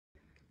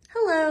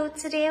Hello,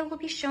 today I will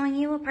be showing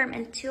you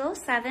apartment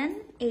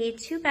 207, a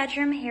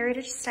 2-bedroom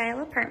heritage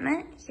style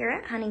apartment here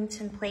at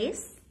Huntington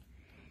Place.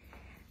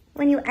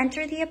 When you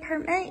enter the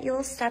apartment,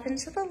 you'll step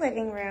into the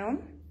living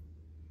room.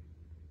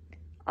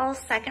 All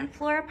second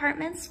floor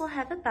apartments will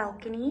have a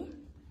balcony.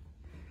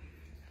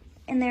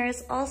 And there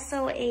is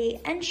also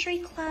an entry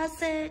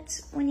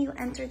closet when you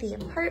enter the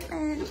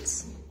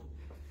apartment.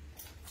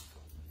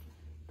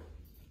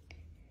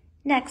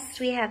 Next,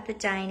 we have the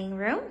dining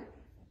room,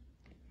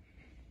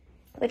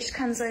 which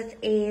comes with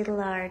a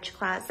large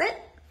closet.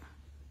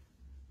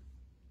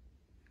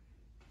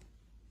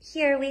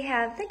 Here we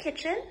have the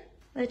kitchen,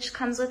 which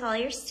comes with all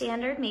your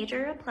standard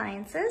major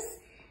appliances,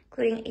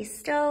 including a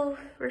stove,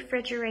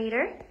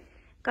 refrigerator,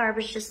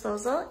 garbage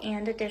disposal,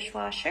 and a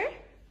dishwasher.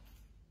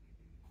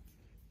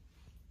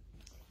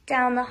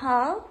 Down the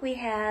hall, we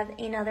have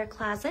another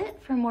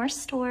closet for more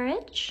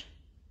storage.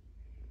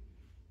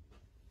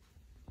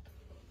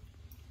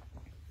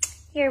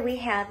 Here we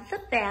have the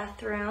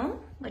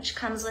bathroom, which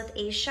comes with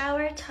a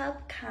shower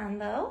tub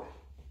combo.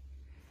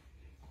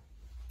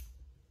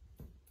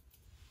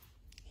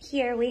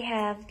 Here we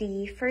have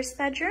the first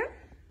bedroom.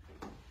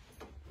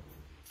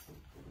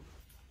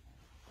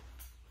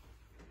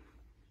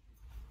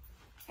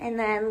 And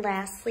then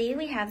lastly,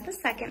 we have the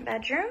second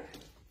bedroom,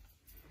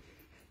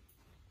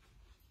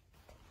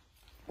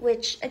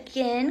 which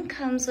again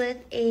comes with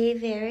a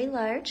very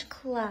large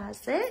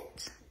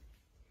closet.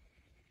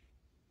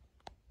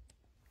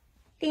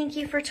 Thank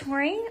you for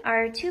touring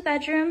our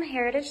 2-bedroom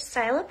heritage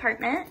style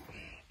apartment.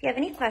 If you have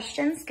any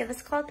questions, give us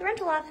a call at the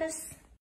rental office.